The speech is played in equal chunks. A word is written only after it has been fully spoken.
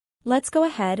Let's go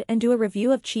ahead and do a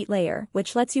review of Cheat Layer,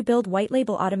 which lets you build white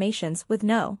label automations with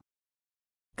no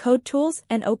code tools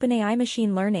and OpenAI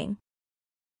machine learning.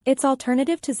 Its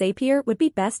alternative to Zapier would be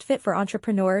best fit for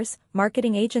entrepreneurs,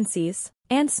 marketing agencies,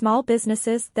 and small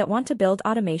businesses that want to build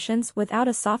automations without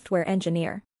a software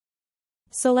engineer.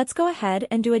 So let's go ahead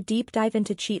and do a deep dive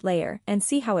into Cheat Layer and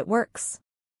see how it works.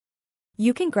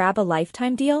 You can grab a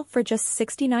lifetime deal for just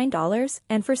 $69,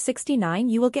 and for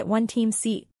 $69 you will get 1 team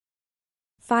seat,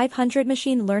 500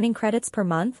 machine learning credits per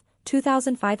month,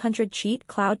 2,500 cheat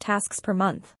cloud tasks per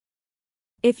month.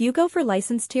 If you go for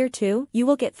license tier 2, you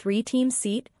will get 3 team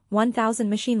seat, 1,000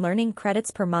 machine learning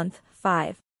credits per month,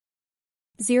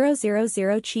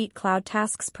 5,000 cheat cloud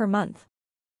tasks per month.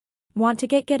 Want to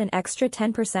get an extra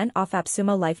 10% off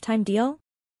Appsumo lifetime deal?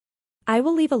 I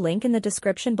will leave a link in the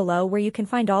description below where you can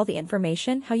find all the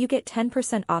information how you get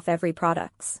 10% off every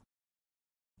products.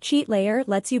 Cheat Layer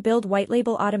lets you build white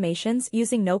label automations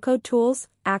using no-code tools,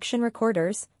 action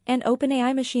recorders, and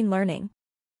OpenAI machine learning.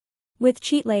 With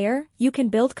Cheat Layer, you can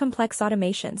build complex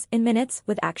automations in minutes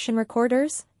with action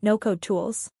recorders, no-code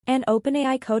tools, and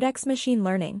OpenAI Codex machine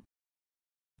learning.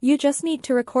 You just need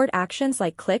to record actions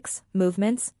like clicks,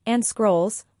 movements, and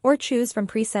scrolls, or choose from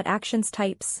preset actions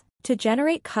types to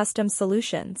generate custom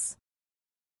solutions.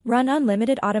 Run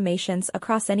unlimited automations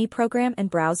across any program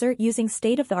and browser using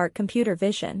state-of-the-art computer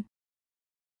vision,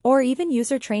 or even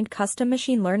user-trained custom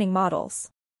machine learning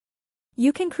models.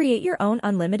 You can create your own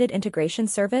unlimited integration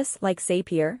service like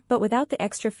Zapier, but without the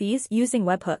extra fees using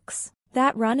webhooks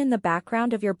that run in the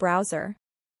background of your browser.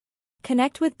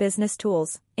 Connect with business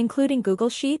tools, including Google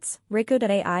Sheets,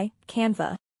 Rico.ai,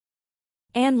 Canva,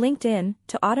 and LinkedIn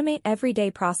to automate everyday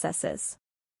processes.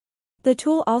 The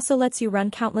tool also lets you run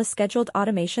countless scheduled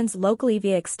automations locally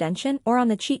via extension or on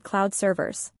the Cheat Cloud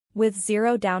servers, with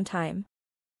zero downtime.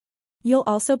 You'll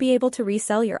also be able to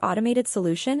resell your automated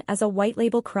solution as a white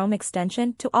label Chrome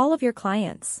extension to all of your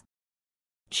clients.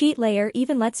 Cheat Layer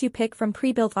even lets you pick from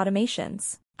pre-built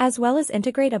automations, as well as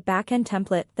integrate a backend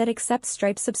template that accepts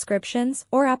Stripe subscriptions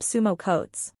or Appsumo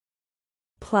codes.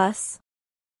 Plus,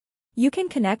 you can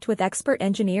connect with expert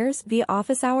engineers via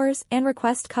office hours and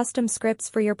request custom scripts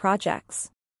for your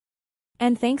projects.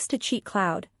 And thanks to Cheat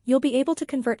Cloud, you'll be able to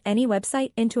convert any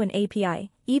website into an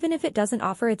API, even if it doesn't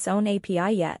offer its own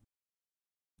API yet.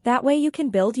 That way you can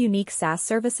build unique SaaS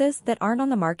services that aren't on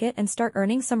the market and start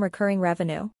earning some recurring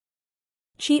revenue.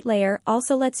 Cheat Layer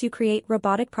also lets you create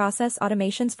robotic process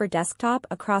automations for desktop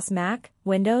across Mac,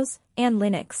 Windows, and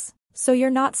Linux, so you're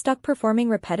not stuck performing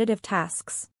repetitive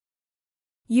tasks.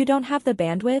 You don't have the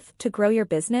bandwidth to grow your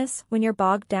business when you're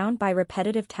bogged down by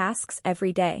repetitive tasks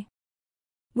every day.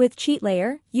 With Cheat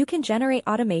Layer, you can generate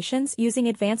automations using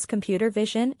advanced computer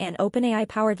vision and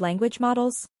OpenAI-powered language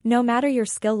models, no matter your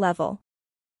skill level.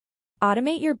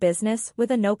 Automate your business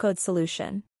with a no-code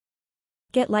solution.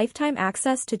 Get lifetime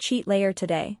access to Cheat Layer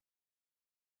today.